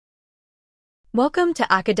Welcome to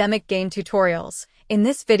Academic Gain Tutorials. In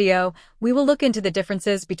this video, we will look into the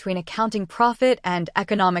differences between accounting profit and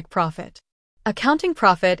economic profit. Accounting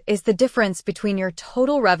profit is the difference between your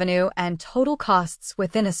total revenue and total costs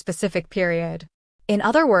within a specific period. In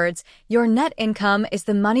other words, your net income is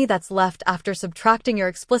the money that's left after subtracting your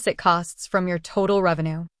explicit costs from your total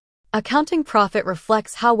revenue. Accounting profit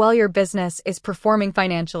reflects how well your business is performing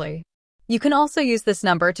financially. You can also use this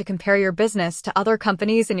number to compare your business to other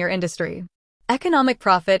companies in your industry. Economic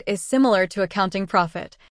profit is similar to accounting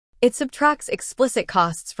profit. It subtracts explicit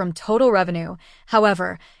costs from total revenue.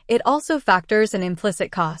 However, it also factors in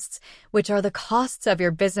implicit costs, which are the costs of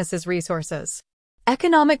your business's resources.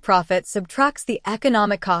 Economic profit subtracts the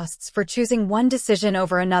economic costs for choosing one decision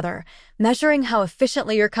over another, measuring how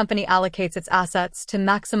efficiently your company allocates its assets to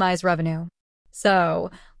maximize revenue. So,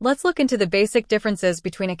 let's look into the basic differences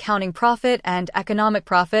between accounting profit and economic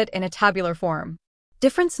profit in a tabular form.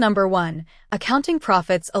 Difference number 1. Accounting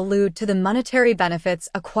profits allude to the monetary benefits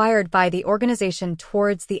acquired by the organization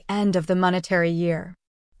towards the end of the monetary year.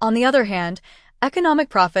 On the other hand, economic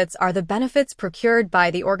profits are the benefits procured by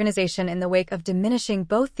the organization in the wake of diminishing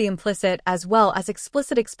both the implicit as well as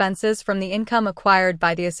explicit expenses from the income acquired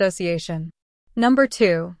by the association. Number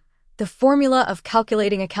 2. The formula of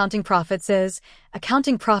calculating accounting profits is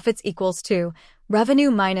accounting profits equals to revenue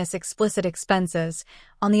minus explicit expenses.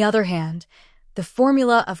 On the other hand, the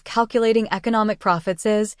formula of calculating economic profits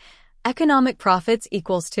is economic profits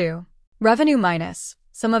equals to revenue minus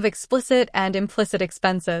sum of explicit and implicit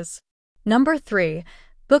expenses. Number 3.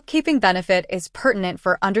 Bookkeeping benefit is pertinent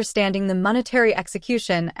for understanding the monetary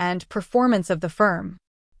execution and performance of the firm.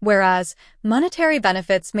 Whereas, monetary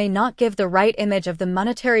benefits may not give the right image of the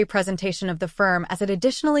monetary presentation of the firm as it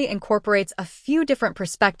additionally incorporates a few different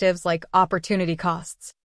perspectives like opportunity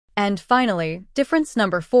costs. And finally, difference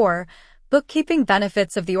number 4. Bookkeeping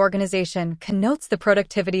benefits of the organization connotes the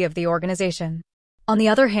productivity of the organization. On the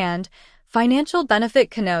other hand, financial benefit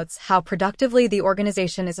connotes how productively the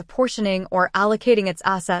organization is apportioning or allocating its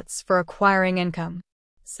assets for acquiring income.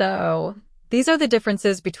 So, these are the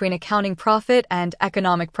differences between accounting profit and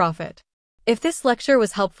economic profit. If this lecture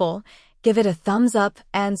was helpful, give it a thumbs up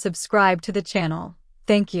and subscribe to the channel.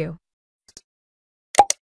 Thank you.